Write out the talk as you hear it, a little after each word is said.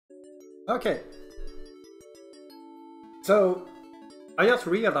Okay. So, I just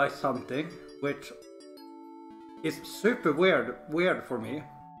realized something which is super weird for me.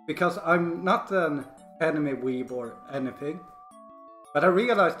 Because I'm not an anime weeb or anything. But I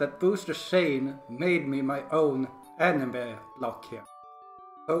realized that Booster Shane made me my own anime block here.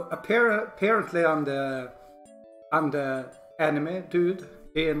 So apparently I'm the anime dude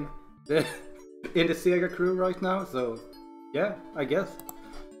in the SegaCrew right now, so yeah, I guess.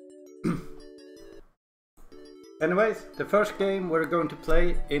 Anyways, the first game we're going to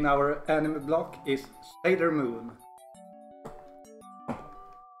play in our anime block is Sailor Moon.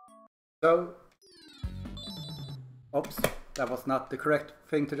 So, oops, that was not the correct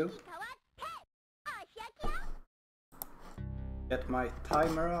thing to do. Get my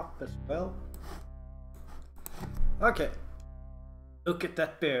timer up as well. Okay. Look at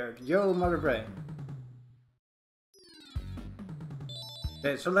that beard. Yo, mother brain.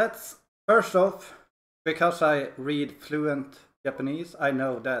 Okay, so let's... First off, because I read fluent Japanese, I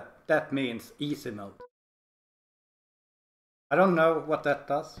know that that means easy mode. I don't know what that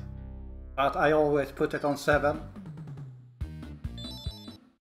does, but I always put it on 7.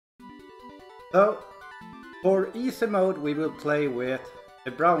 So, for easy mode we will play with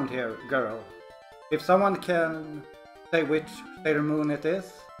the brown hair girl. If someone can say which Sailor Moon it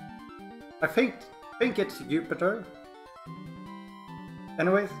is, I think it's Jupiter.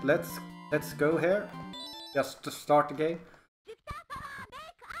 Anyways, let's go here, just to start the game.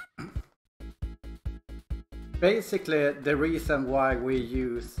 Basically, the reason why we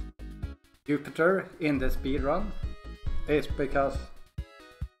use Jupiter in the speedrun is because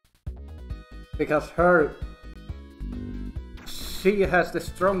she has the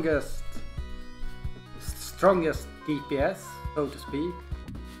strongest DPS, so to speak.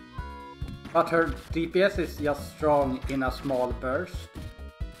 But her DPS is just strong in a small burst,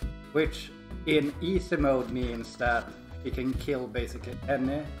 which in easy mode means that you can kill basically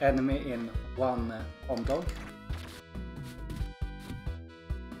any enemy in one combo.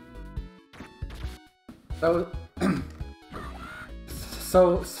 So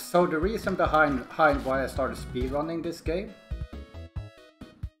the reason behind why I started speedrunning this game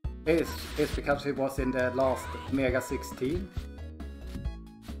is because it was in the last Mega 16.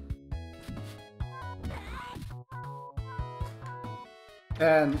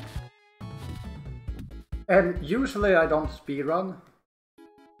 And usually I don't speedrun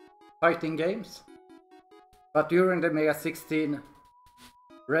fighting games, but during the Mega 16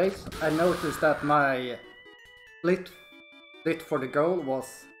 race I noticed that my split for the goal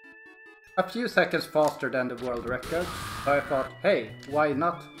was a few seconds faster than the world record, so I thought, hey, why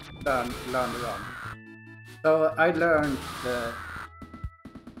not learn the run? So I learned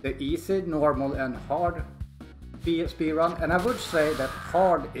the easy, normal and hard speedrun, and I would say that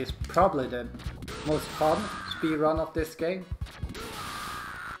hard is probably the most fun speedrun of this game.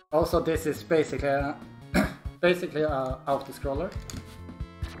 Also, this is basically a auto-scroller.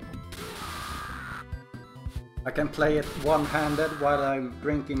 I can play it one-handed while I'm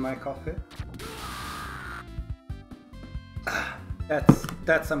drinking my coffee.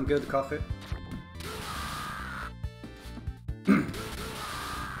 That's some good coffee.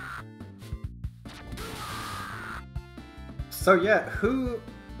 So yeah, who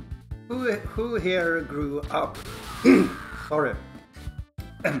here grew up? Sorry,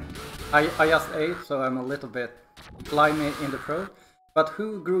 I just ate, so I'm a little bit slimy in the throat. But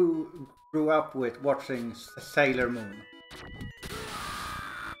who grew up with watching Sailor Moon?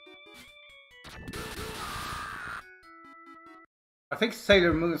 I think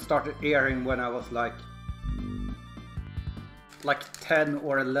Sailor Moon started airing when I was like 10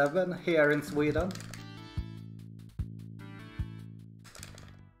 or 11 here in Sweden.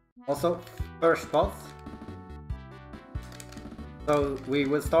 Also, first boss. So we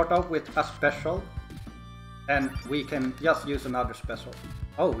will start off with a special, and we can just use another special.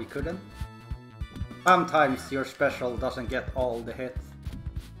 Oh, we couldn't? Sometimes your special doesn't get all the hits.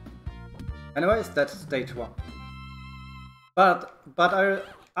 Anyways, that's stage 1. But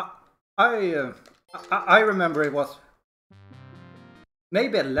I remember it was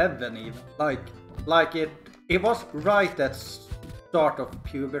maybe 11 even. Like it was right at start of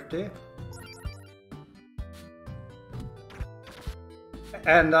puberty.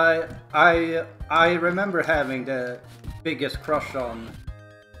 And I remember having the biggest crush on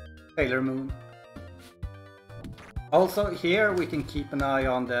Sailor Moon. Also, here we can keep an eye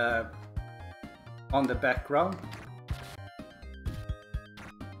on the background.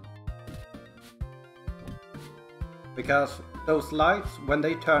 Because those lights, when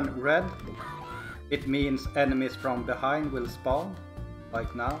they turn red, it means enemies from behind will spawn,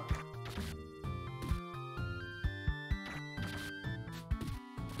 like now.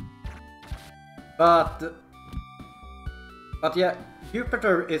 But yeah,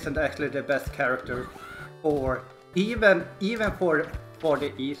 Jupiter isn't actually the best character for even for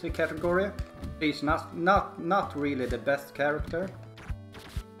the easy category. She's not really the best character.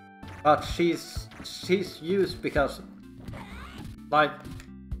 But she's used because like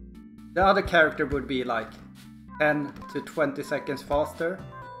the other character would be like 10 to 20 seconds faster.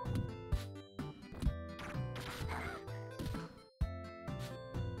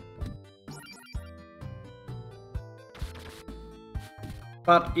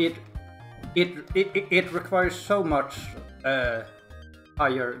 But it requires so much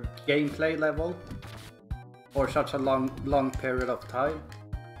higher gameplay level for such a long period of time.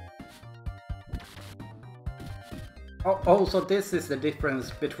 Also, this is the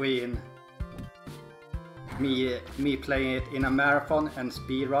difference between me playing it in a marathon and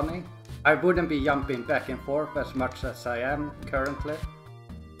speedrunning. I wouldn't be jumping back and forth as much as I am currently,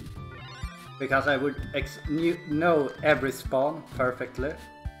 because I would know every spawn perfectly.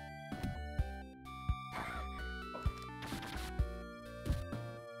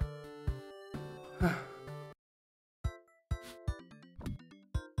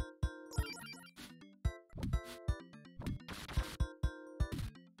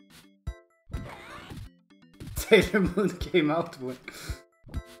 Sailor Moon came out with.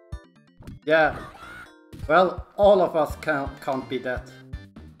 Yeah, well, all of us can't be that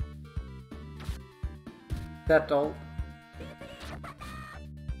old.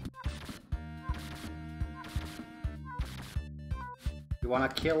 You wanna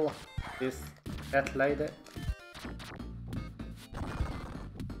kill that lady?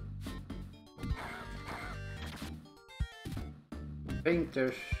 I think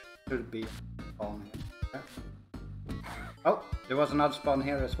there should be a spawn here. Oh, there was another spawn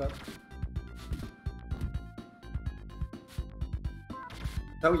here as well.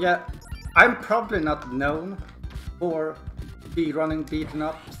 So yeah, I'm probably not known for speedrunning beaten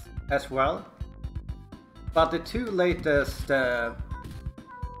ups as well, but the two latest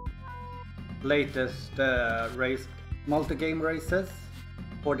race multi-game races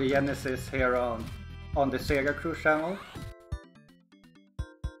for the Genesis here on the SegaCrew channel,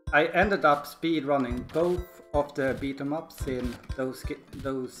 I ended up speedrunning both of the beat 'em ups in those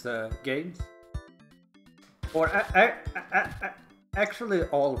games, or actually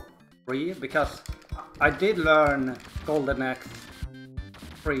all three, because I did learn Golden Axe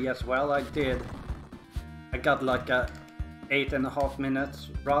 3 as well. I got like a 8.5 minutes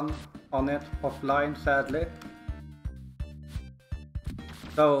run on it offline, sadly.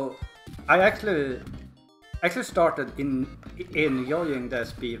 So I actually started enjoying the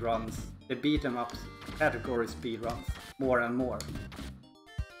speedruns, the beat 'em ups category speedruns, more and more.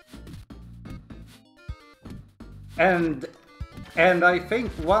 And I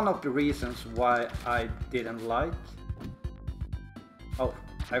think one of the reasons why I didn't like... Oh,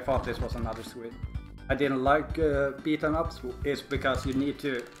 I thought this was another screen. I didn't like beat 'em ups is because you need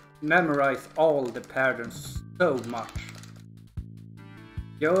to memorize all the patterns so much.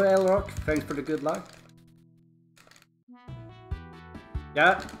 Yo, Elrock, thanks for the good luck.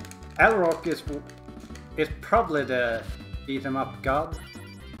 Yeah, Elrock is probably the beat 'em up god.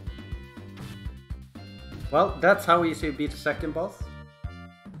 Well, that's how easy you beat the second boss.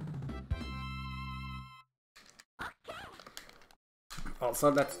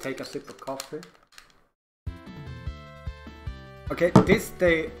 Also, let's take a sip of coffee. Okay,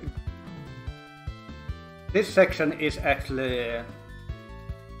 this section is actually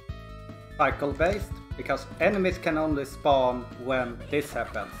cycle based, because enemies can only spawn when this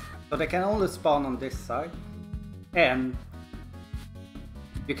happens. So they can only spawn on this side, and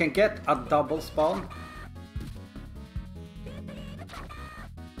you can get a double spawn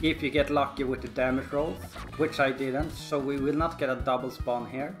if you get lucky with the damage rolls, which I didn't, so we will not get a double spawn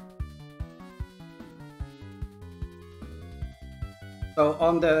here. So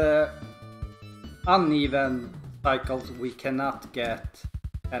on the uneven cycles we cannot get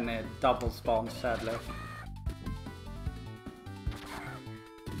any double spawn, sadly.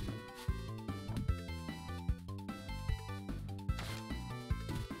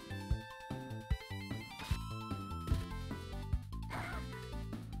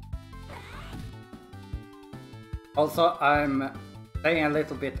 Also, I'm playing a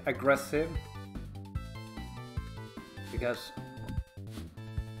little bit aggressive, because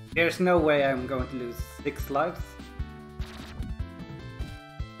there's no way I'm going to lose 6 lives.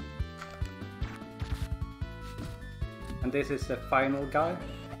 And this is the final guy.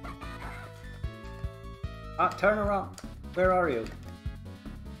 Ah, turn around. Where are you?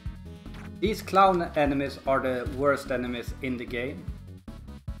 These clown enemies are the worst enemies in the game.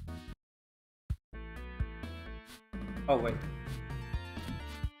 Oh wait.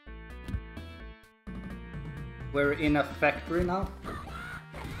 We're in a factory now.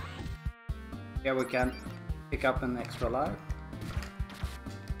 Here we can pick up an extra life.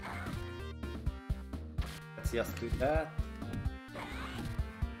 Let's just do that.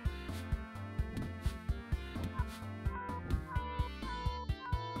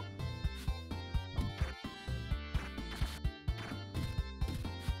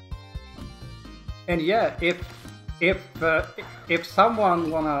 And yeah, if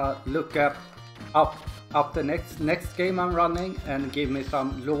someone wanna look up the next game I'm running and give me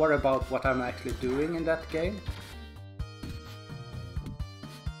some lore about what I'm actually doing in that game,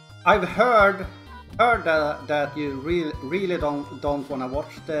 I've heard that you really don't wanna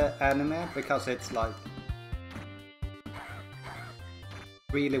watch the anime because it's like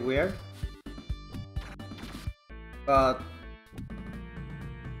really weird, but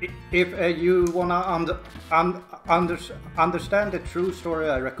if you wanna understand the true story,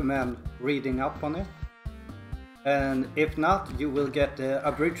 I recommend reading up on it. And if not, you will get the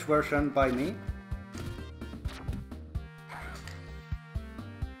abridged version by me.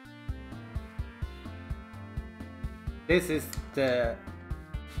 This is the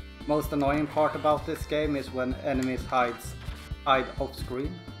most annoying part about this game, is when enemies hide off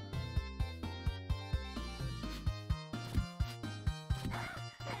screen.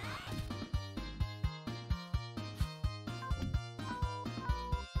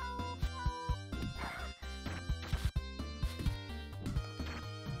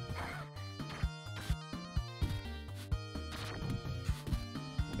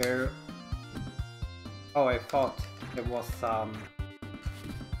 There. Oh, I thought there was some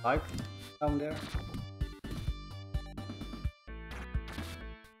life down there.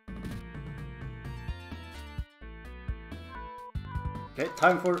 Okay,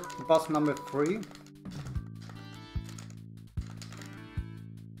 time for boss number 3.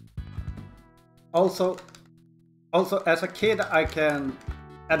 Also, as a kid, I can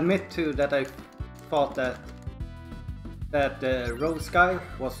admit to that I thought that the Rose guy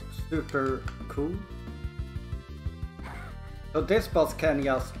was super cool. So this boss can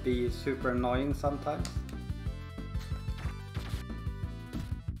just be super annoying sometimes.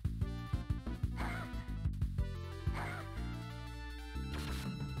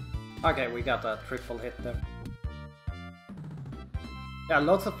 Okay, we got a triple hit there. Yeah,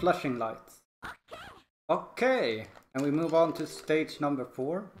 lots of flashing lights. Okay, and we move on to stage number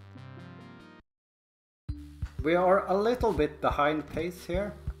 4. We are a little bit behind pace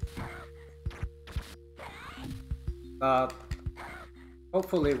here, but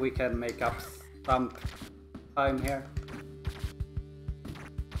hopefully we can make up some time here.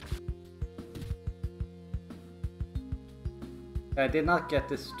 I did not get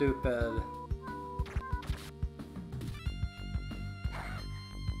this stupid...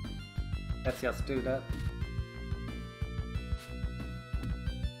 Let's just do that.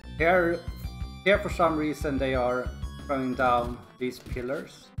 Here for some reason they are throwing down these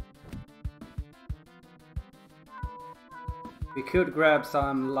pillars. We could grab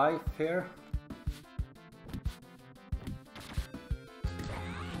some life here.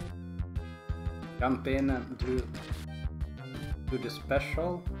 Jump in and do the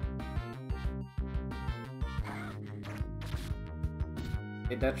special.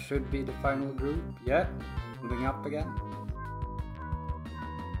 Okay, that should be the final group. Yeah, moving up again.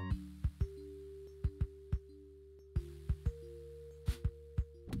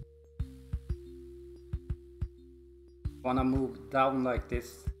 Wanna move down like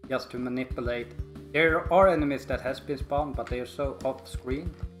this just to manipulate. There are enemies that has been spawned, but they are so off screen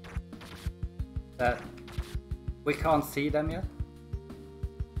that we can't see them yet.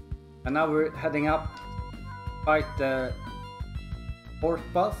 And now we're heading up, fight the 4th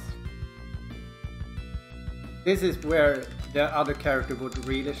boss. This is where the other character would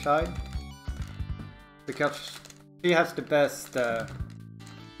really shine, because she has the best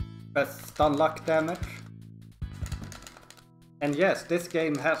stun lock damage. And yes, this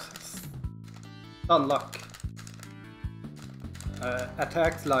game has stun lock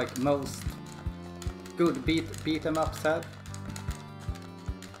attacks like most good beat 'em ups have.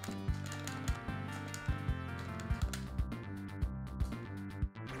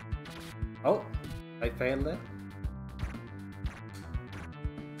 Oh, I failed it.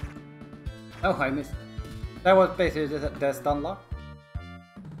 Oh, I missed. That was basically the stun lock.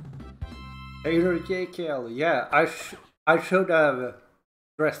 Taylor JKL, yeah, I should have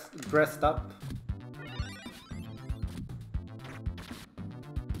dressed up.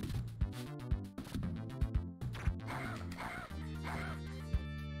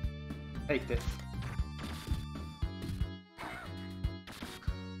 Take this.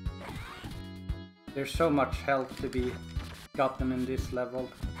 there's so much health to be gotten in this level.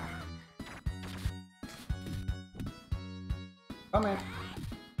 Come in.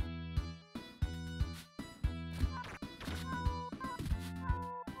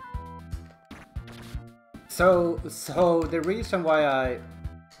 So the reason why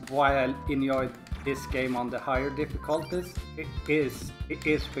I enjoyed this game on the higher difficulties is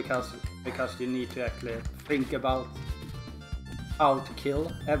because you need to actually think about how to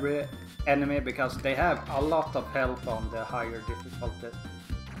kill every enemy, because they have a lot of health on the higher difficulties.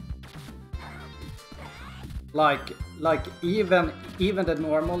 Like even the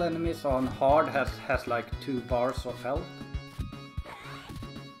normal enemies on hard has like 2 bars of health.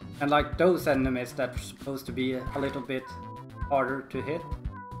 And like those enemies that are supposed to be a little bit harder to hit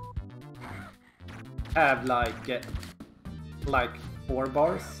have like 4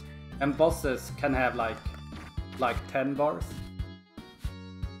 bars, and bosses can have like 10 bars.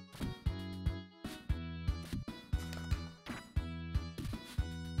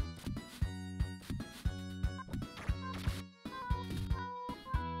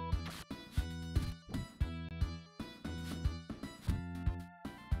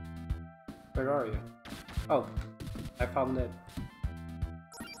 Where are you? Oh, I found it.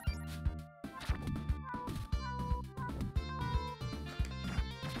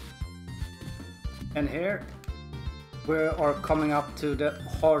 And here we are coming up to the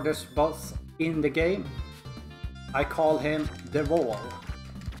hardest boss in the game. I call him the wall.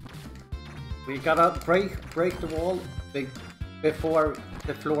 We gotta break the wall before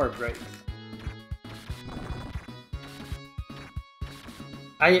the floor breaks.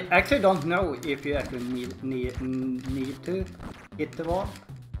 I actually don't know if you actually need to hit the wall,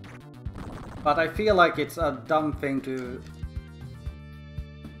 but I feel like it's a dumb thing to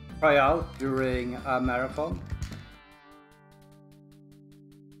try out during a marathon.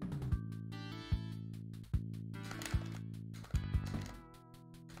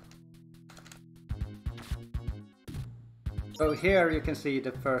 So here you can see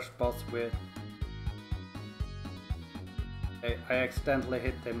the first boss with... I accidentally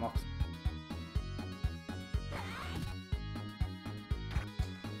hit him off.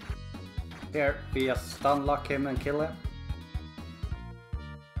 Here we just stun lock him and kill him.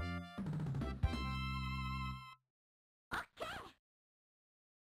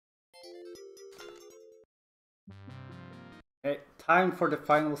 Okay, time for the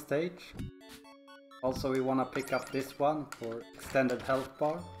final stage. Also we wanna pick up this one for extended health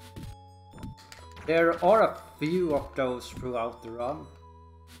bar. There are a few of those throughout the run,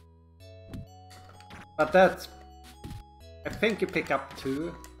 but that's... I think you pick up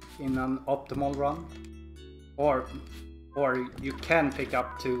 2 in an optimal run, or you can pick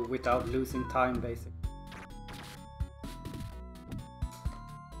up 2 without losing time, basically.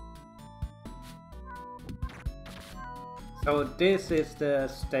 So this is the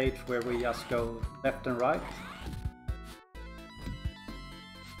stage where we just go left and right.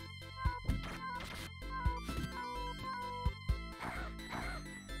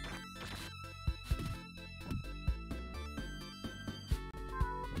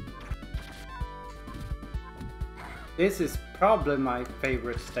 This is probably my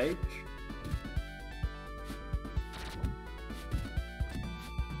favorite stage.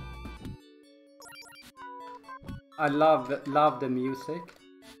 I love the music.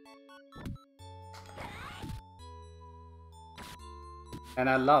 And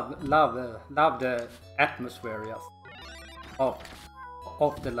I love the atmosphere of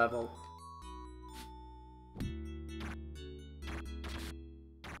the level.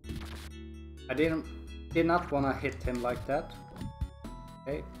 I did not want to hit him like that.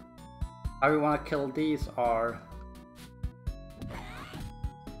 Okay. How we want to kill these are...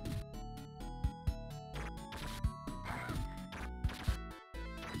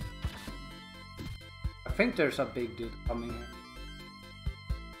 I think there's a big dude coming here.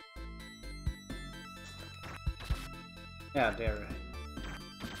 Yeah, there.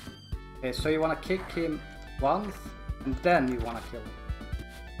 Okay, so you want to kick him once, and then you want to kill him.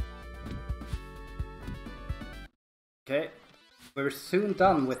 Okay, we're soon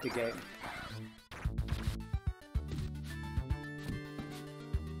done with the game.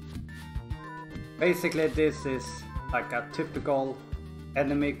 Basically this is like a typical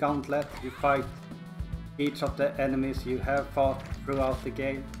enemy gauntlet. You fight each of the enemies you have fought throughout the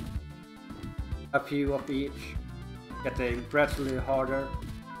game. A few of each, getting gradually harder.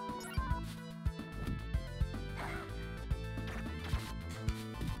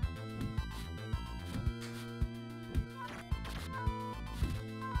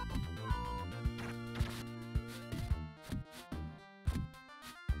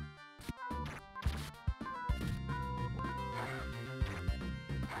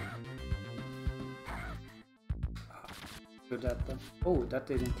 good at them. Oh, that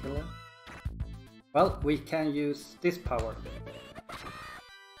didn't kill him. Well, we can use this power,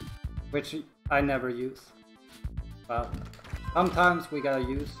 which I never use. But sometimes we gotta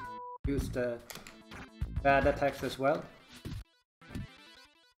use the bad attacks as well.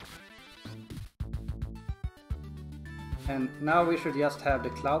 And now we should just have the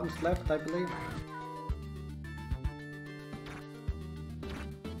clowns left, I believe.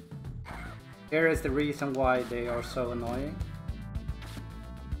 Here is the reason why they are so annoying.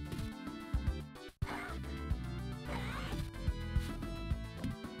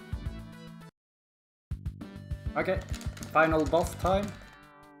 Okay, final boss time.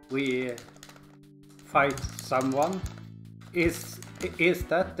 We fight someone. Is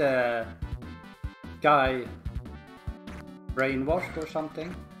that the guy brainwashed or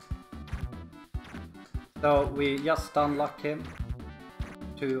something? So we just unlock him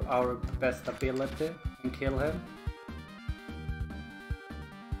to our best ability and kill him.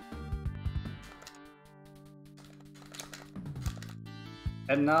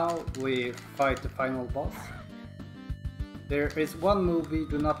 And now we fight the final boss. There is one move we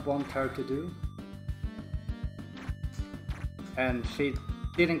do not want her to do, and she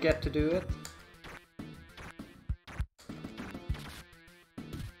didn't get to do it.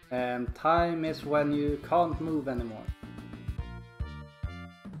 And time is when you can't move anymore.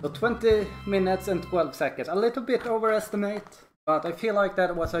 So 20 minutes and 12 seconds, a little bit overestimate, but I feel like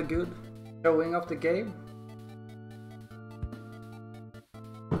that was a good showing of the game.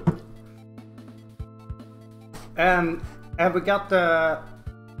 And we got the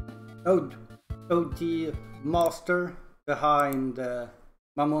OG master behind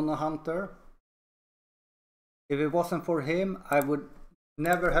Mamona Hunter. If it wasn't for him, I would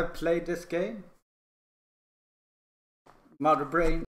never have played this game. Mother Brain